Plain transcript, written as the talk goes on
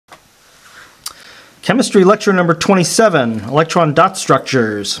Chemistry lecture number 27, Electron Dot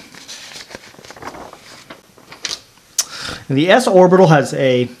Structures. And the s orbital has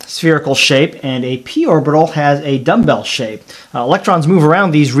a spherical shape and a p orbital has a dumbbell shape. Electrons move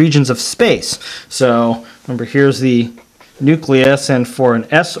around these regions of space. So remember, here's the nucleus, and for an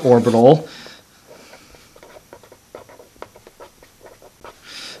s orbital,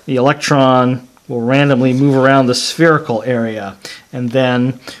 the electron will randomly move around the spherical area. And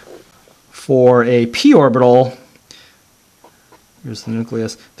then for a p orbital, here's the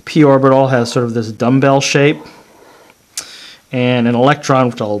nucleus, the p orbital has sort of this dumbbell shape, and an electron,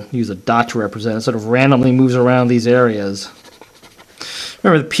 which I'll use a dot to represent, sort of randomly moves around these areas.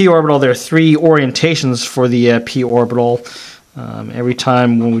 Remember, the p orbital, there are three orientations for the p orbital. Every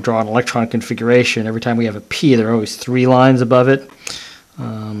time when we draw an electron configuration, every time we have a p, there are always three lines above it.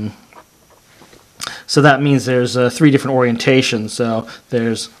 So that means there's three different orientations. So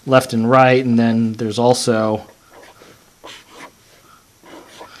there's left and right, and then there's also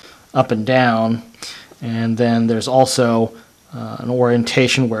up and down, and then there's also an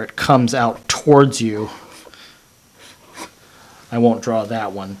orientation where it comes out towards you. I won't draw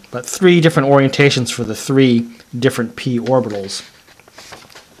that one, but three different orientations for the three different p orbitals.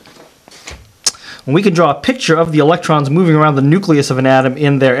 And we can draw a picture of the electrons moving around the nucleus of an atom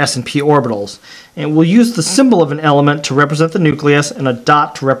in their s and p orbitals. And we'll use the symbol of an element to represent the nucleus and a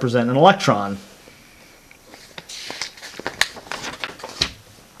dot to represent an electron.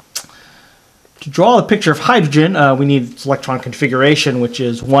 To draw a picture of hydrogen, we need its electron configuration, which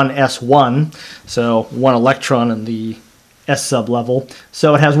is 1s1, so one electron in the s sublevel.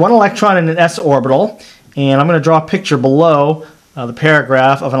 So it has one electron in an s orbital, and I'm going to draw a picture below the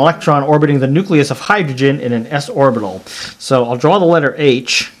paragraph of an electron orbiting the nucleus of hydrogen in an s orbital. So I'll draw the letter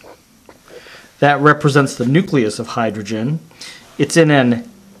H. That represents the nucleus of hydrogen. It's in an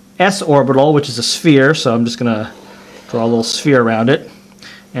s orbital, which is a sphere, so I'm just going to draw a little sphere around it.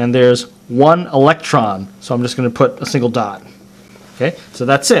 And there's one electron, so I'm just going to put a single dot. Okay, so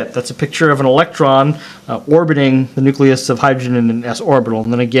that's it. That's a picture of an electron orbiting the nucleus of hydrogen in an s orbital.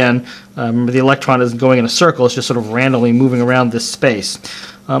 And then again, remember, the electron isn't going in a circle, it's just sort of randomly moving around this space.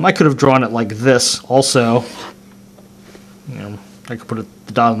 I could have drawn it like this also. You know, I could put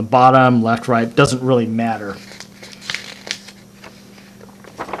the dot on the bottom, left, right, doesn't really matter.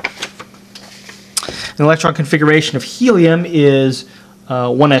 The electron configuration of helium is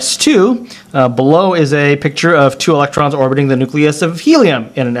 1s2. Below is a picture of two electrons orbiting the nucleus of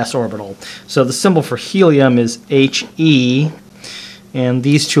helium in an s orbital. So the symbol for helium is He, and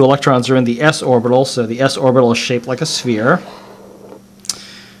these two electrons are in the s orbital, so the s orbital is shaped like a sphere.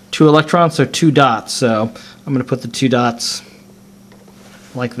 Two electrons, so two dots. So I'm going to put the two dots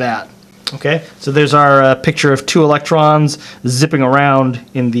like that. Okay, so there's our picture of two electrons zipping around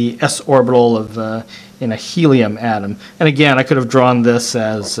in the s orbital of in a helium atom. And again, I could have drawn this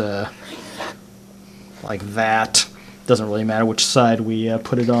as like that. Doesn't really matter which side we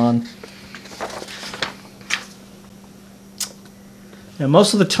put it on. Now,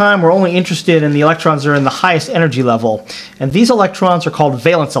 most of the time, we're only interested in the electrons that are in the highest energy level, and these electrons are called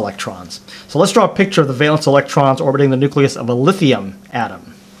valence electrons. So let's draw a picture of the valence electrons orbiting the nucleus of a lithium atom.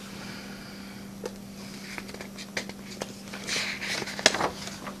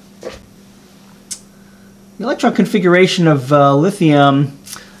 The electron configuration of lithium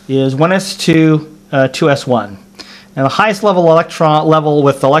is 1s2, 2s1. And the highest level electron level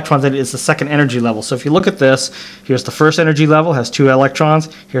with electrons in it is the second energy level. So if you look at this, here's the first energy level, has two electrons.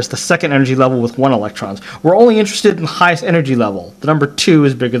 Here's the second energy level with one electron. We're only interested in the highest energy level. The number 2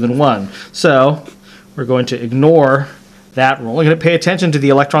 is bigger than 1. So we're going to ignore that. We're only going to pay attention to the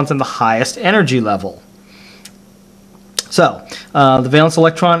electrons in the highest energy level. So the valence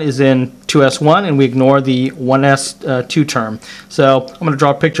electron is in 2s1, and we ignore the 1s2 term. So I'm going to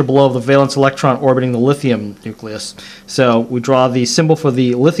draw a picture below of the valence electron orbiting the lithium nucleus. So we draw the symbol for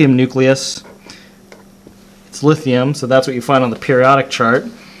the lithium nucleus. It's lithium, so that's what you find on the periodic chart.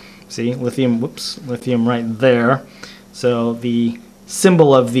 See, lithium, whoops, lithium right there. So the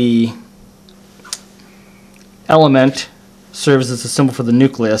symbol of the element serves as a symbol for the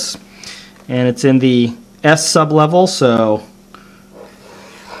nucleus, and it's in the S sublevel, so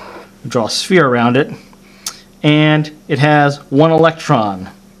we draw a sphere around it, and it has one electron,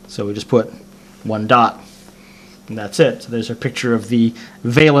 so we just put one dot, and that's it. So there's a picture of the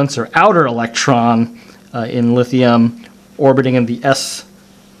valence or outer electron in lithium orbiting in the S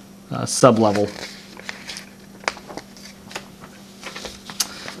sublevel.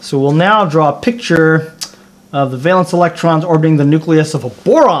 So we'll now draw a picture of the valence electrons orbiting the nucleus of a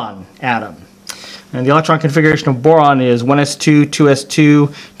boron atom. And the electron configuration of boron is 1s2, 2s2,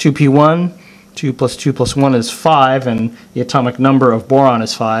 2p1, 2 plus 2 plus 1 is 5, and the atomic number of boron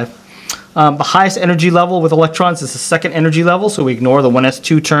is 5. The highest energy level with electrons is the second energy level, so we ignore the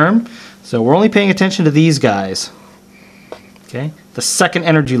 1s2 term. So we're only paying attention to these guys. Okay, the second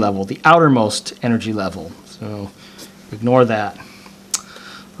energy level, the outermost energy level. So ignore that.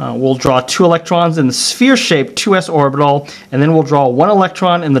 We'll draw 2 electrons in the sphere-shaped 2s orbital, and then we'll draw 1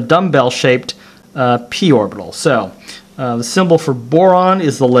 electron in the dumbbell-shaped p orbital. So the symbol for boron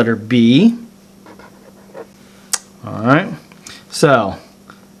is the letter B. All right. So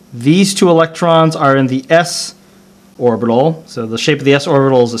these 2 electrons are in the s orbital. So the shape of the s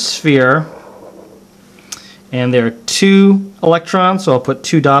orbital is a sphere. And there are 2 electrons, so I'll put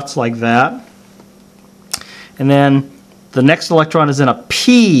 2 dots like that. And then the next electron is in a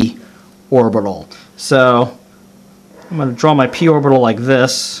p orbital. So I'm going to draw my p orbital like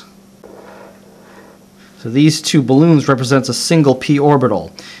this. So these 2 balloons represents a single p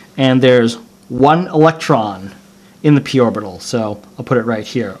orbital. And there's 1 electron in the p orbital, so I'll put it right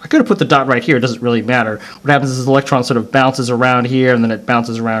here. I could have put the dot right here, it doesn't really matter. What happens is the electron sort of bounces around here and then it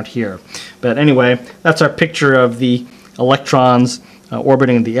bounces around here. But anyway, that's our picture of the electrons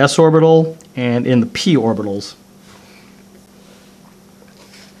orbiting in the s orbital and in the p orbitals.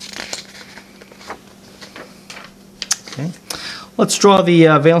 Okay. Let's draw the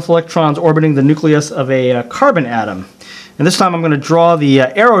valence electrons orbiting the nucleus of a carbon atom. And this time I'm going to draw the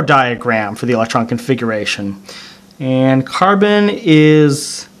arrow diagram for the electron configuration. And carbon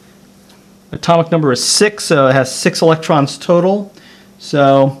is, atomic number is 6, so it has 6 electrons total.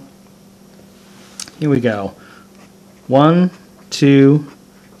 So here we go. 1, 2,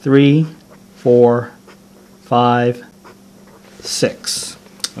 3, 4, 5, 6.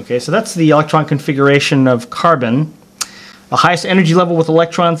 Okay, so that's the electron configuration of carbon. The highest energy level with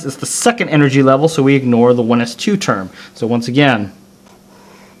electrons is the second energy level, so we ignore the 1s2 term. So once again,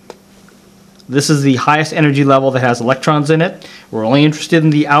 this is the highest energy level that has electrons in it. We're only interested in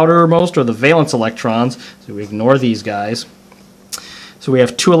the outermost, or the valence electrons, so we ignore these guys. So we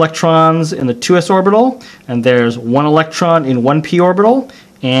have 2 electrons in the 2s orbital, and there's 1 electron in 1 p orbital,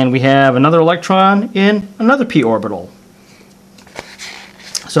 and we have another electron in another p orbital.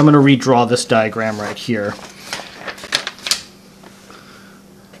 So I'm going to redraw this diagram right here.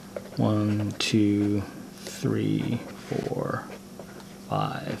 1, 2, 3, 4,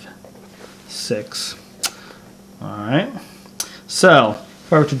 5, 6. All right. So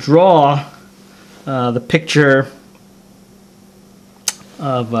if I were to draw the picture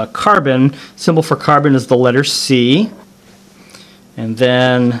of carbon, symbol for carbon is the letter C, and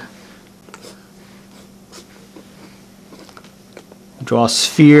then draw a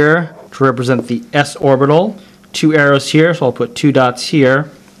sphere to represent the s orbital. 2 arrows here, so I'll put 2 dots here.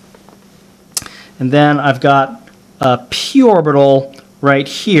 And then I've got a p orbital right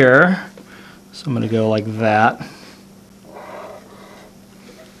here. So I'm going to go like that.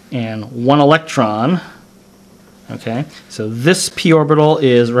 And 1 electron. Okay, so this p orbital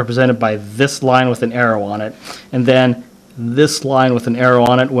is represented by this line with an arrow on it. And then this line with an arrow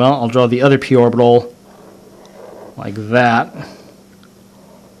on it, well, I'll draw the other p orbital like that.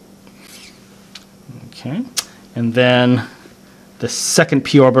 Okay, and then the second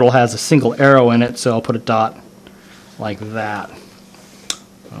p orbital has a single arrow in it, so I'll put a dot like that.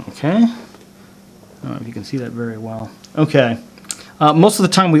 Okay, I don't know if you can see that very well. Okay, most of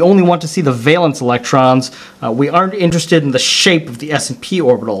the time we only want to see the valence electrons. We aren't interested in the shape of the s and p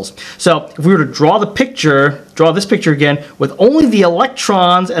orbitals. So if we were to draw this picture again with only the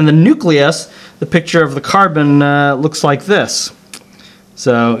electrons and the nucleus, the picture of the carbon looks like this.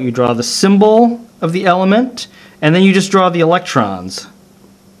 So you draw the symbol of the element, and then you just draw the electrons.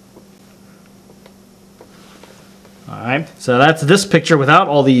 All right, so that's this picture without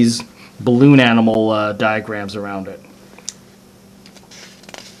all these balloon animal diagrams around it.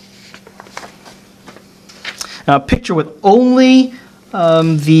 Now, a picture with only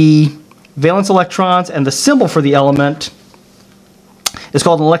the valence electrons and the symbol for the element is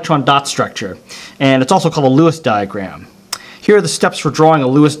called an electron dot structure, and it's also called a Lewis diagram. Here are the steps for drawing a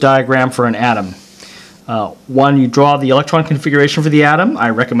Lewis diagram for an atom. 1, you draw the electron configuration for the atom. I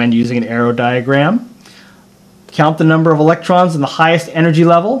recommend using an arrow diagram. Count the number of electrons in the highest energy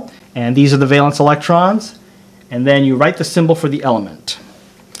level, and these are the valence electrons. And then you write the symbol for the element.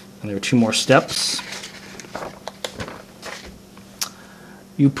 And there are 2 more steps.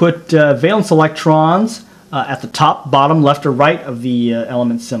 You put valence electrons at the top, bottom, left, or right of the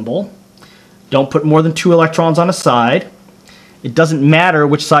element symbol. Don't put more than 2 electrons on a side. It doesn't matter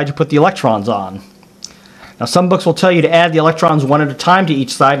which side you put the electrons on. Now, some books will tell you to add the electrons one at a time to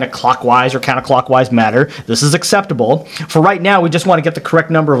each side in a clockwise or counterclockwise manner. This is acceptable. For right now, we just want to get the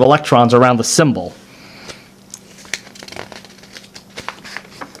correct number of electrons around the symbol.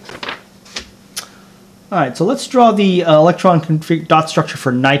 All right, so let's draw the electron dot structure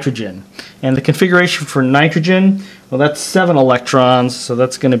for nitrogen. And the configuration for nitrogen, well, that's 7 electrons, so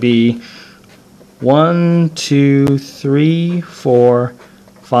that's going to be 1, 2, 3, 4,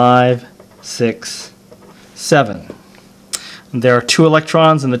 5, 6, 7. And there are 2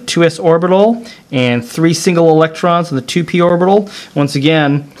 electrons in the 2s orbital and 3 single electrons in the 2p orbital. Once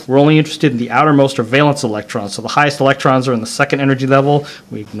again, we're only interested in the outermost or valence electrons, so the highest electrons are in the second energy level.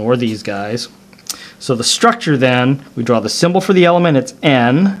 We ignore these guys. So the structure then, we draw the symbol for the element, it's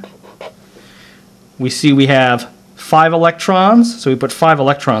N. We see we have 5 electrons, so we put 5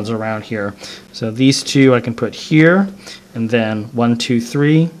 electrons around here. So these 2 I can put here, and then 1, 2,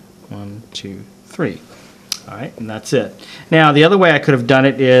 3, 1, 2, 3. All right, and that's it. Now, the other way I could have done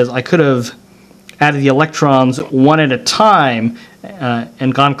it is I could have added the electrons one at a time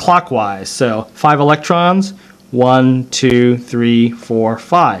and gone clockwise. So 5 electrons, 1, 2, 3, 4,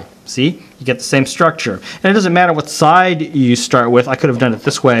 5. See? You get the same structure. And it doesn't matter what side you start with. I could have done it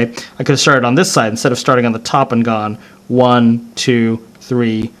this way. I could have started on this side instead of starting on the top and gone 1, 2,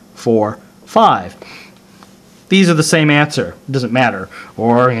 3, 4, 5. These are the same answer. It doesn't matter.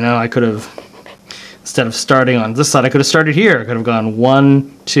 Or, you know, I could have, instead of starting on this side, I could have started here. I could have gone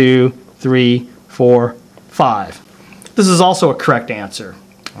 1, 2, 3, 4, 5. This is also a correct answer.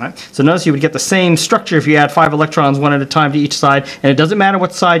 All right. So notice you would get the same structure if you add 5 electrons one at a time to each side, and it doesn't matter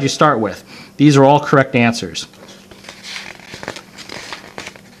what side you start with. These are all correct answers.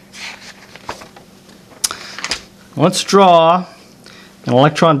 Let's draw an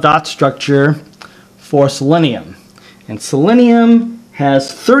electron dot structure for selenium. And selenium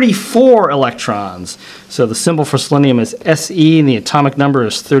has 34 electrons. So the symbol for selenium is Se, and the atomic number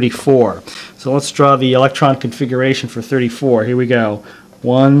is 34. So let's draw the electron configuration for 34. Here we go.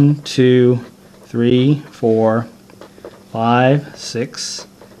 1, 2, 3, 4, 5, 6,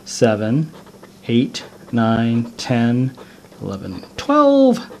 7, 8, 9, 10, 11,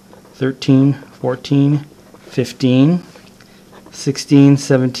 12, 13, 14, 15, 16,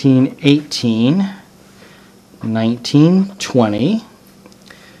 17, 18, 19, 20,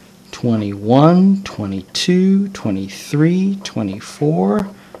 21, 22, 23, 24,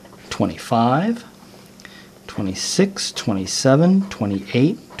 25, 26, 27,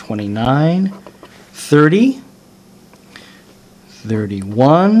 28, 29, 30,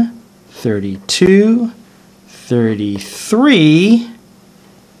 31, 32, 33,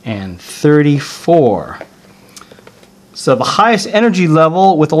 and 34. So the highest energy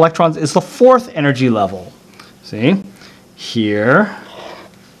level with electrons is the 4th energy level. See? Here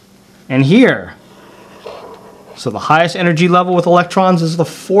and here. So the highest energy level with electrons is the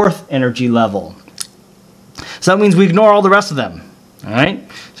 4th energy level. So that means we ignore all the rest of them. All right?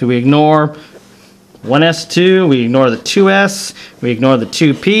 So we ignore 1s2, we ignore the 2s, we ignore the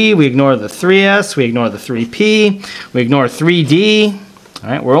 2p, we ignore the 3s, we ignore the 3p, we ignore 3d. All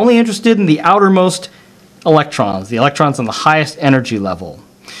right? We're only interested in the outermost electrons, the electrons on the highest energy level.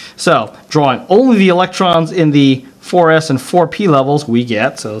 So drawing only the electrons in the 4s and 4p levels we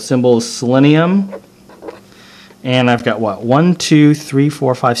get, so the symbol is selenium. And I've got what? 1, 2, 3,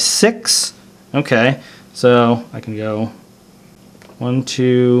 4, 5, 6. Okay. So I can go 1,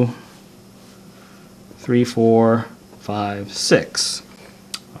 2, 3, 4, 5, 6.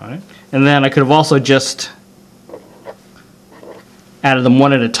 All right. And then I could have also just added them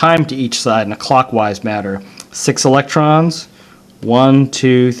one at a time to each side in a clockwise manner. 6 electrons, 1,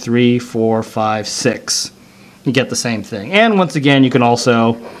 2, 3, 4, 5, 6. You get the same thing. And once again, you can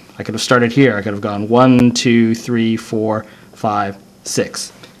also, I could have started here. I could have gone 1, 2, 3, 4, 5,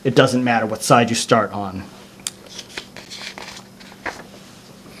 6. It doesn't matter what side you start on.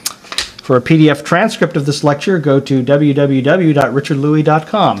 For a PDF transcript of this lecture, go to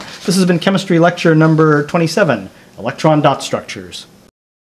www.richardlouis.com. This has been chemistry lecture number 27, Electron Dot Structures.